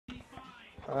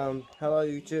Hello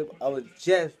YouTube. I was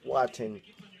just watching.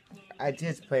 I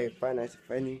just played Five Nights at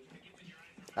Freddy.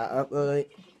 I uploaded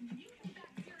it.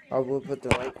 I will put the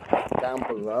link down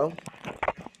below.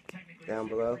 Down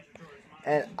below.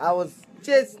 And I was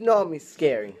just normally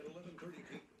scary.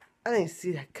 I didn't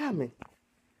see that coming.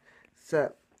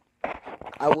 So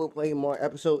I will play more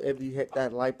episodes if you hit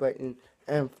that like button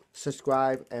and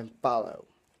subscribe and follow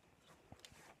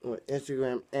on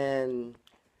Instagram and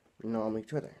normally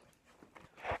Twitter.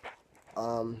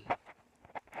 Um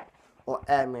or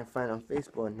add me a friend on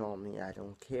Facebook. Normally I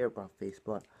don't care about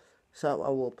Facebook. So I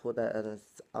will put that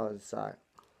on the side.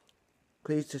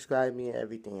 Please subscribe me and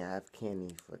everything. I have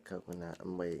candy for coconut.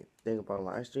 I'm waiting. Think about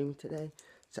live stream today.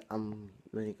 So I'm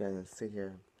really gonna sit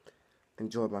here,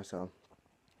 enjoy myself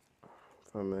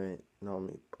for a minute.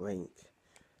 Normally blink.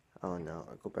 Oh no,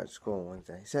 I go back to school on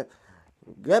Wednesday. So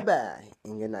goodbye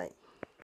and good night.